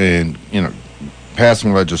support you in,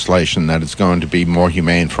 passing legislation that it's going to be more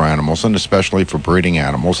humane for animals, and especially for breeding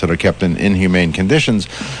animals that are kept in inhumane conditions.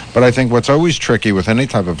 But I think what's always tricky with any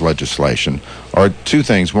type of legislation are two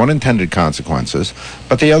things. One, intended consequences,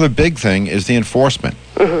 but the other big thing is the enforcement.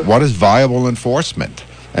 What is viable enforcement?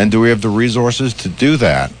 And do we have the resources to do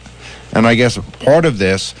that? And I guess part of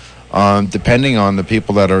this, depending on the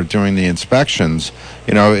people that are doing the inspections,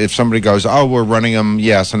 if somebody goes, oh, we're running them,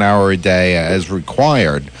 yes, an hour a day as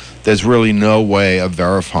required, there's really no way of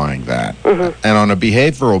verifying that. And on a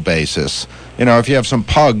behavioral basis, if you have some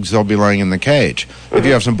pugs, they'll be laying in the cage. If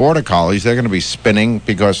you have some border collies, they're going to be spinning,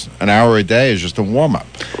 because an hour a day is just a warm-up.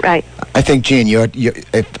 Right. I think, Gene,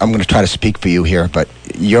 I'm going to try to speak for you here, but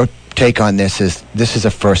your take on this is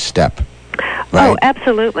a first step. Right? Oh,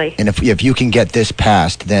 absolutely. And if you can get this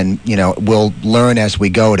passed, then, we'll learn as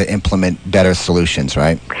we go to implement better solutions,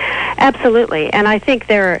 right? Absolutely. And I think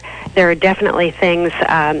there are definitely things,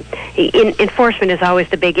 enforcement is always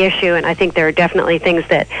the big issue, and I think there are definitely things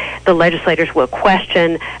that the legislators will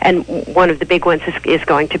question, and one of the big ones is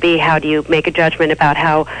going to be, how do you make a judgment about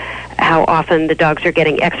how often the dogs are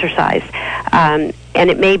getting exercise? And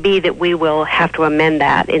it may be that we will have to amend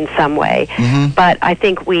that in some way. But I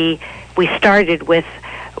think we started with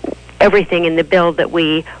everything in the bill that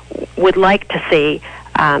we would like to see,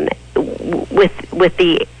 with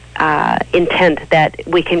the intent that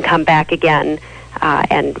we can come back again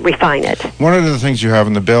and refine it. One of the things you have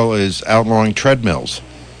in the bill is outlawing treadmills.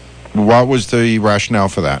 What was the rationale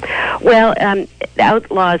for that? Well, the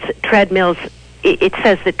outlaws treadmills. It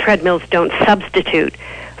says that treadmills don't substitute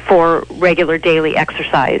for regular daily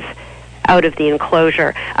exercise out of the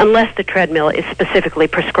enclosure, unless the treadmill is specifically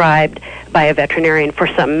prescribed by a veterinarian for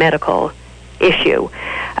some medical issue.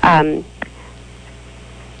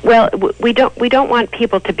 Well, we don't want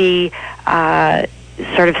people to be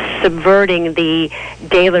sort of subverting the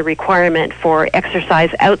daily requirement for exercise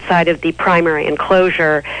outside of the primary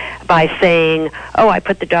enclosure by saying, oh, I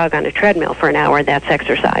put the dog on a treadmill for an hour, that's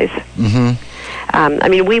exercise. I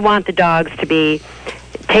mean, we want the dogs to be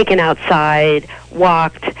taken outside,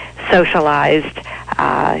 walked, socialized,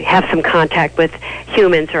 have some contact with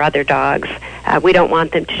humans or other dogs. We don't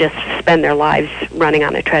want them to just spend their lives running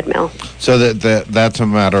on a treadmill. So that's a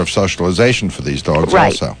matter of socialization for these dogs,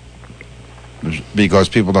 right. Also. Because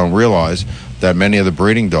people don't realize that many of the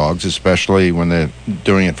breeding dogs, especially when they're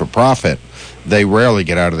doing it for profit, they rarely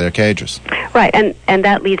get out of their cages. Right, and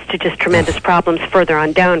that leads to just tremendous problems further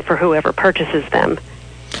on down for whoever purchases them.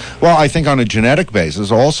 Well, I think on a genetic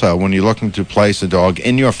basis also, when you're looking to place a dog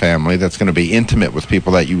in your family that's going to be intimate with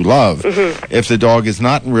people that you love, if the dog is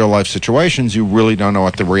not in real-life situations, you really don't know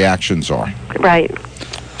what the reactions are. Right.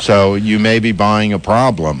 So you may be buying a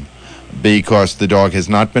problem because the dog has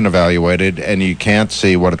not been evaluated and you can't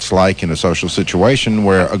see what it's like in a social situation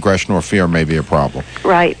where aggression or fear may be a problem.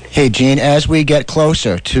 Right. Hey, Gene, as we get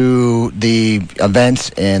closer to the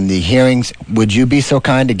events and the hearings, would you be so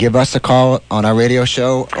kind to give us a call on our radio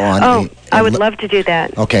show? I would love to do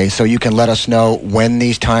that. Okay, so you can let us know when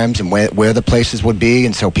these times and where the places would be,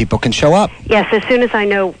 and so people can show up. Yes, as soon as I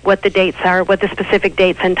know what the dates are, what the specific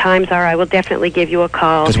dates and times are, I will definitely give you a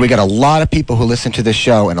call. Because we got a lot of people who listen to this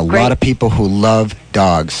show and a lot of people who love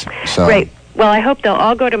dogs. So. Great. Well, I hope they'll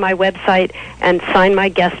all go to my website and sign my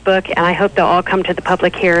guest book, and I hope they'll all come to the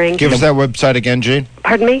public hearing. Give us that website again, Gene.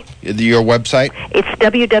 Pardon me? Your website? It's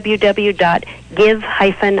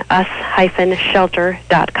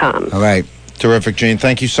www.give-us-shelter.com. All right. Terrific, Gene.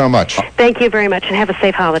 Thank you so much. Thank you very much, and have a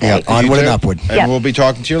safe holiday. Yeah, onward and upward. And we'll be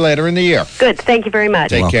talking to you later in the year. Good. Thank you very much.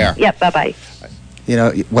 Take care. Yep, bye-bye. You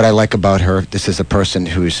know, what I like about her, this is a person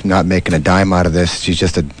who's not making a dime out of this. She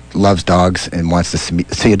just loves dogs and wants to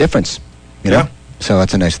see a difference. You know? Yeah. So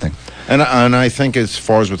that's a nice thing. And I think as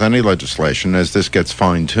far as with any legislation, as this gets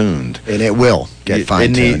fine-tuned. And it will get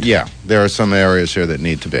fine-tuned. There are some areas here that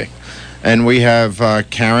need to be. And we have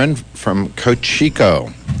Karen from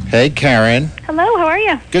Cocheco. Hey, Karen. Hello, how are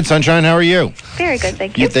you? Good, Sunshine. How are you? Very good,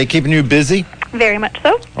 thank you. They keeping you busy? Very much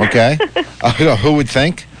so. Okay. Who would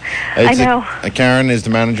think? I know. Karen is the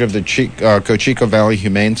manager of the Cocheco Valley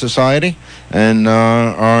Humane Society and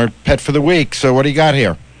our pet for the week. So what do you got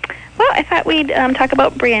here? Well, I thought we'd talk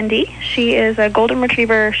about Brandy. She is a Golden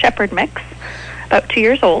Retriever Shepherd mix, about 2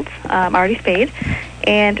 years old, already spayed.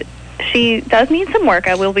 And she does need some work,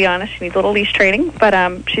 I will be honest. She needs a little leash training. But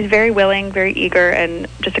she's very willing, very eager, and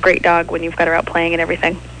just a great dog when you've got her out playing and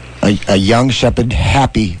everything. A young shepherd,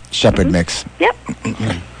 happy shepherd mix. Yep.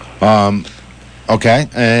 Okay,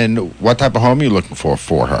 and what type of home are you looking for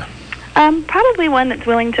her? Probably one that's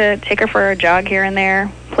willing to take her for a jog here and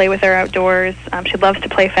there, play with her outdoors. She loves to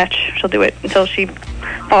play fetch. She'll do it until she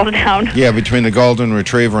falls down. Yeah, between the Golden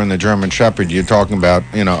Retriever and the German Shepherd, you're talking about,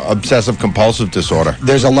 obsessive-compulsive disorder.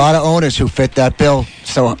 There's a lot of owners who fit that bill.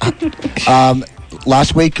 So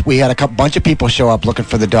last week we had a bunch of people show up looking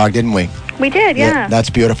for the dog, didn't we? We did, yeah. That's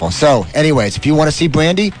beautiful. So, anyways, if you want to see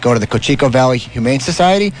Brandy, go to the Cocheco Valley Humane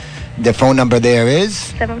Society. The phone number there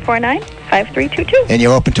is 749-5322. And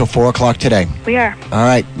you're open till 4 o'clock today. We are. All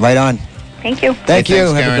right, right on. Thank you. Thank you.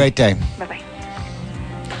 Thanks, Have Karen. a great day. Bye-bye.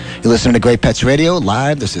 You're listening to Great Pets Radio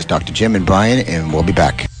live. This is Dr. Jim and Brian, and we'll be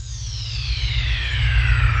back.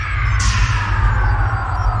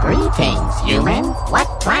 Greetings, human. What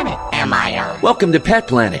planet am I on? Welcome to Pet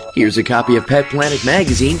Planet. Here's a copy of Pet Planet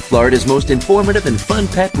Magazine, Florida's most informative and fun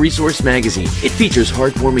pet resource magazine. It features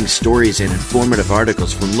heartwarming stories and informative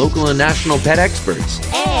articles from local and national pet experts.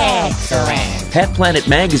 Excellent. Pet Planet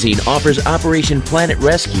Magazine offers Operation Planet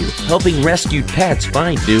Rescue, helping rescued pets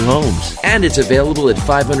find new homes. And it's available at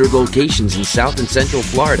 500 locations in South and Central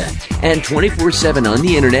Florida and 24/7 on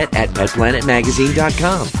the internet at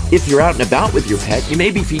petplanetmagazine.com. If you're out and about with your pet, you may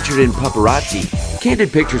be featured in Paparazzi,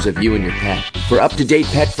 candid pictures of you and your pet. For up-to-date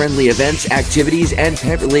pet-friendly events, activities, and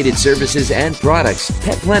pet-related services and products,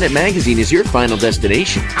 Pet Planet Magazine is your final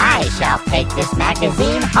destination. I shall take this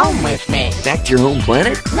magazine home with me. Back to your home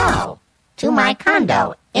planet? No, to my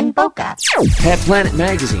condo in Boca. Pet Planet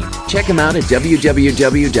Magazine. Check them out at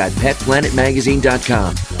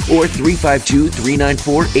www.petplanetmagazine.com or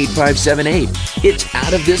 352-394-8578. It's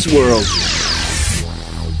out of this world.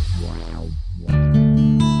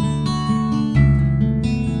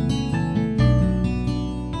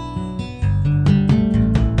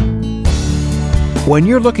 When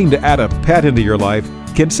you're looking to add a pet into your life,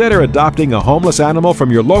 consider adopting a homeless animal from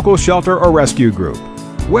your local shelter or rescue group.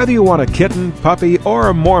 Whether you want a kitten, puppy, or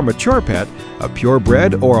a more mature pet, a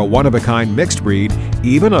purebred or a one-of-a-kind mixed breed,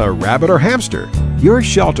 even a rabbit or hamster, your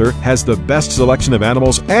shelter has the best selection of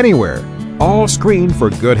animals anywhere, all screened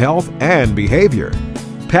for good health and behavior.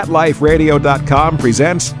 PetLifeRadio.com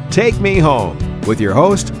presents Take Me Home with your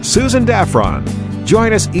host, Susan Daffron.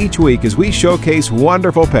 Join us each week as we showcase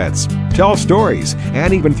wonderful pets, tell stories,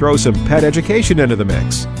 and even throw some pet education into the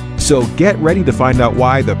mix. So get ready to find out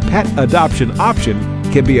why the pet adoption option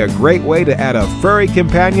can be a great way to add a furry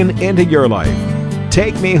companion into your life.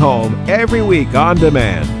 Take Me Home every week on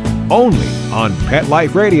demand, only on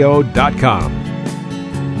PetLifeRadio.com.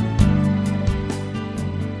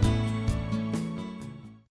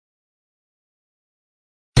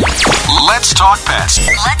 Let's talk pets.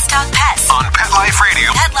 Let's talk pets On Pet Life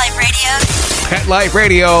Radio. Pet Life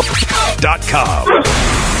Radio. PetLifeRadio.com.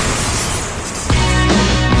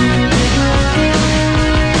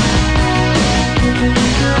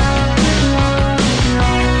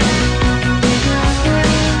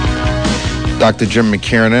 Dr. Jim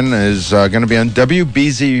McKiernan is going to be on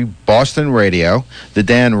WBZ Boston Radio, the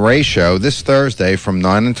Dan Ray Show, this Thursday from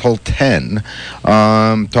 9 until 10,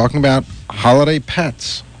 talking about holiday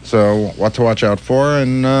pets. So what to watch out for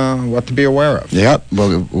and what to be aware of. Yep,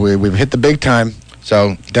 well, we've hit the big time.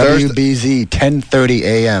 So WBZ, 10:30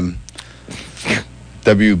 a.m.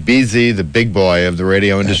 WBZ, the big boy of the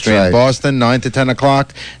radio industry in Boston, 9 to 10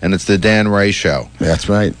 o'clock, and it's the Dan Ray Show. That's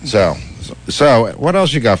right. So, what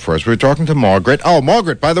else you got for us? We were talking to Margaret. Oh,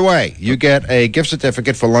 Margaret, by the way, you get a gift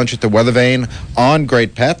certificate for lunch at the Weather Vane on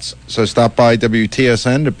Great Pets. So stop by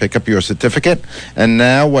WTSN to pick up your certificate. And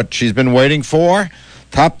now what she's been waiting for,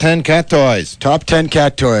 top 10 cat toys. Top 10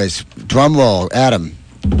 cat toys. Drum roll, Adam.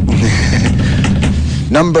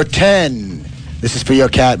 Number 10. This is for your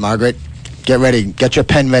cat, Margaret. Get ready. Get your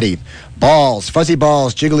pen ready. Balls, fuzzy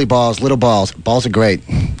balls, jiggly balls, little balls. Balls are great.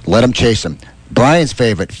 Let them chase them. Brian's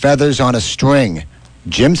favorite, feathers on a string.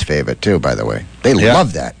 Jim's favorite, too, by the way. They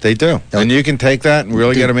love that. They do. And you can take that and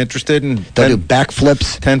really get them interested. They'll do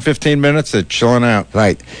backflips. 10, 15 minutes, they're chilling out.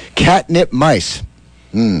 Right. Catnip mice.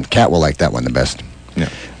 Cat will like that one the best. Yeah.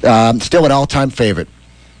 Still an all-time favorite.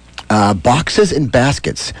 Boxes and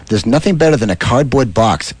baskets. There's nothing better than a cardboard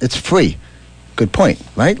box. It's free. Good point,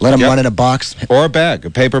 right? Let them run in a box. Or a bag, a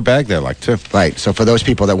paper bag they like, too. Right, so for those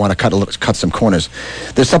people that want to cut some corners.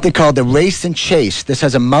 There's something called the Race and Chase. This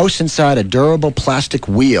has a mouse inside a durable plastic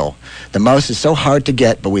wheel. The mouse is so hard to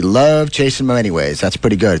get, but we love chasing them anyways. That's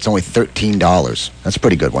pretty good. It's only $13. That's a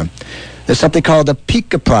pretty good one. There's something called the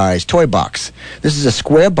Pika Prize toy box. This is a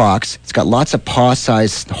square box. It's got lots of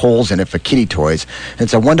paw-sized holes in it for kitty toys. And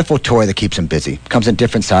it's a wonderful toy that keeps them busy. Comes in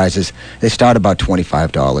different sizes. They start about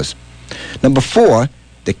 $25. Number 4,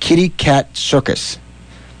 the Kitty Cat Circus.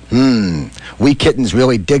 We kittens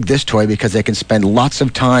really dig this toy because they can spend lots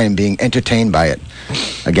of time being entertained by it.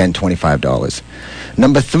 Again, $25.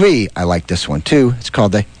 Number 3, I like this one too. It's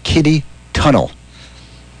called the Kitty Tunnel.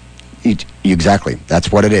 Exactly.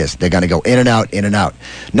 That's what it is. They're going to go in and out, in and out.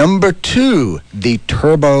 Number 2, the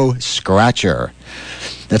Turbo Scratcher.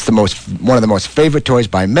 That's one of the most favorite toys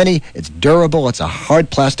by many. It's durable. It's a hard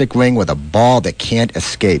plastic ring with a ball that can't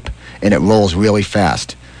escape, and it rolls really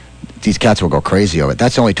fast. These cats will go crazy over it.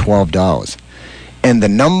 That's only $12. And the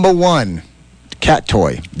number 1 cat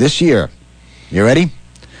toy this year, you ready?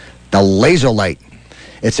 The Laser Light.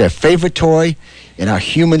 It's their favorite toy, and our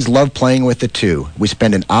humans love playing with it too. We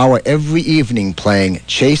spend an hour every evening playing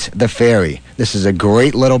Chase the Fairy. This is a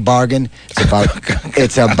great little bargain.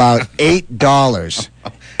 It's about $8.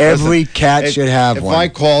 Every cat should have one. If I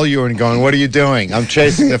call you and going, what are you doing? I'm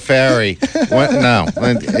chasing the fairy. No,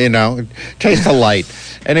 chase the light.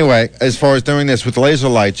 Anyway, as far as doing this with laser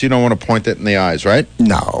lights, you don't want to point it in the eyes, right?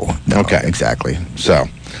 No, okay, exactly. So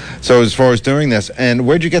as far as doing this, and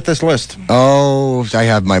where'd you get this list? Oh, I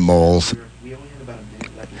have my moles.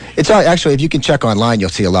 It's actually, if you can check online, you'll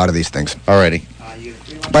see a lot of these things. Alrighty.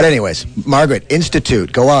 But anyways, Margaret,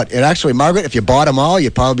 Institute, go out. And actually, Margaret, if you bought them all,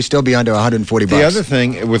 you'd probably still be under $140. The other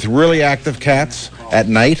thing, with really active cats, at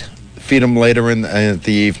night, feed them later in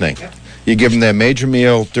the evening. You give them their major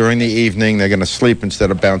meal during the evening, they're going to sleep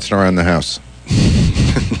instead of bouncing around the house.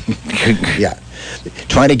 Yeah.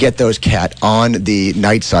 Trying to get those cat on the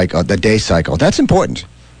night cycle, the day cycle, that's important.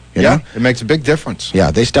 You know? It makes a big difference.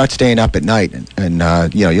 Yeah, they start staying up at night, and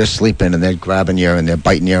you're sleeping, and they're grabbing you, and they're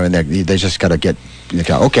biting you, and they just got to get,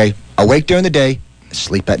 okay, awake during the day,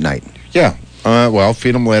 sleep at night. Yeah, well,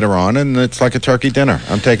 feed them later on, and it's like a turkey dinner.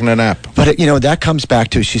 I'm taking a nap. But, that comes back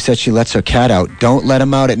to, she said she lets her cat out. Don't let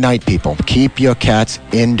them out at night, people. Keep your cats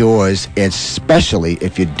indoors, especially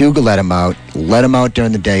if you do let them out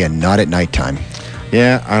during the day and not at nighttime.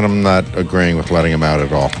 Yeah, I'm not agreeing with letting them out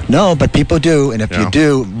at all. No, but people do, and if you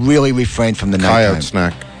do, really refrain from the nighttime. Coyote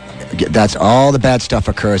snack. That's all the bad stuff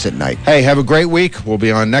occurs at night. Hey, have a great week. We'll be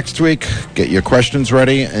on next week. Get your questions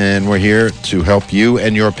ready, and we're here to help you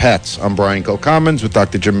and your pets. I'm Brian Kilcommons with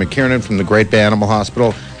Dr. Jim McKiernan from the Great Bay Animal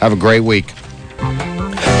Hospital. Have a great week.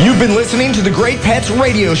 You've been listening to the Great Pets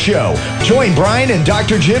Radio Show. Join Brian and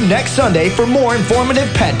Dr. Jim next Sunday for more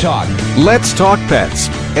informative pet talk. Let's Talk Pets,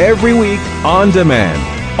 every week on demand,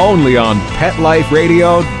 only on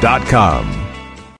PetLifeRadio.com.